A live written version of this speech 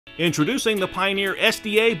Introducing the Pioneer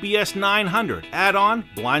SDA-BS900 add-on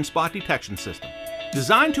blind spot detection system.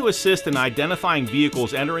 Designed to assist in identifying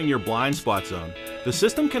vehicles entering your blind spot zone, the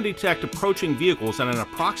system can detect approaching vehicles at an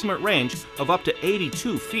approximate range of up to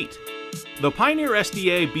 82 feet. The Pioneer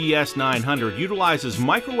SDA-BS900 utilizes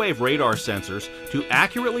microwave radar sensors to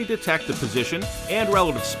accurately detect the position and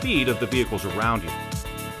relative speed of the vehicles around you.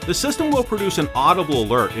 The system will produce an audible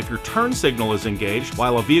alert if your turn signal is engaged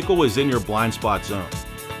while a vehicle is in your blind spot zone.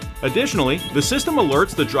 Additionally, the system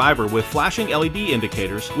alerts the driver with flashing LED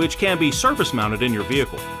indicators which can be surface mounted in your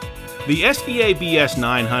vehicle. The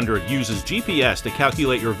SDA-BS900 uses GPS to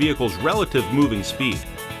calculate your vehicle's relative moving speed.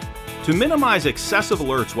 To minimize excessive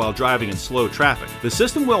alerts while driving in slow traffic, the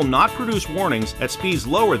system will not produce warnings at speeds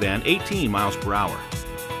lower than 18 miles per hour.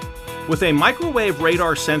 With a microwave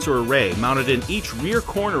radar sensor array mounted in each rear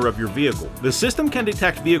corner of your vehicle, the system can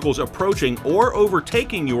detect vehicles approaching or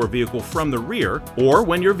overtaking your vehicle from the rear, or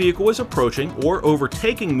when your vehicle is approaching or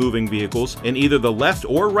overtaking moving vehicles in either the left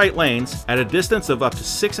or right lanes at a distance of up to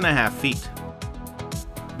 6.5 feet.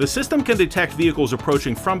 The system can detect vehicles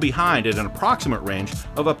approaching from behind at an approximate range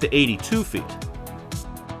of up to 82 feet.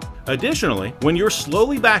 Additionally, when you're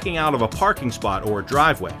slowly backing out of a parking spot or a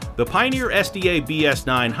driveway, the Pioneer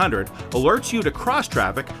SDA-BS900 alerts you to cross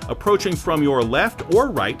traffic approaching from your left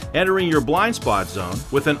or right, entering your blind spot zone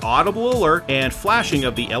with an audible alert and flashing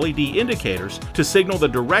of the LED indicators to signal the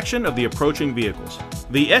direction of the approaching vehicles.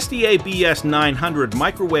 The SDA-BS900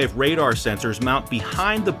 microwave radar sensors mount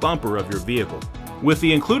behind the bumper of your vehicle. With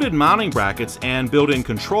the included mounting brackets and built-in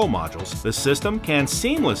control modules, the system can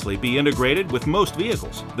seamlessly be integrated with most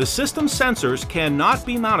vehicles. The system's sensors cannot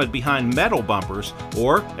be mounted behind metal bumpers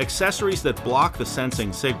or accessories that block the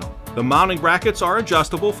sensing signal. The mounting brackets are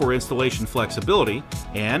adjustable for installation flexibility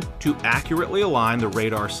and to accurately align the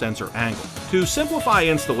radar sensor angle. To simplify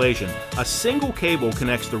installation, a single cable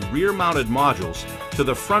connects the rear-mounted modules to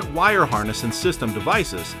the front wire harness and system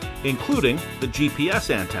devices, including the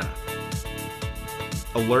GPS antenna,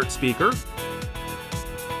 alert speaker,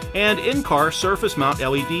 and in-car surface mount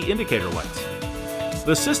LED indicator lights.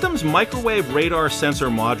 The system's microwave radar sensor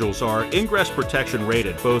modules are ingress protection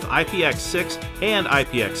rated, both IPX6 and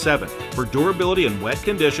IPX7, for durability in wet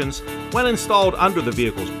conditions when installed under the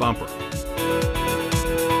vehicle's bumper.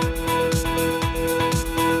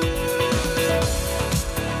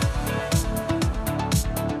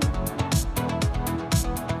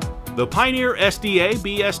 The Pioneer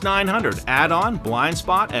SDA-BS900 add-on blind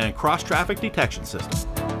spot and cross-traffic detection system.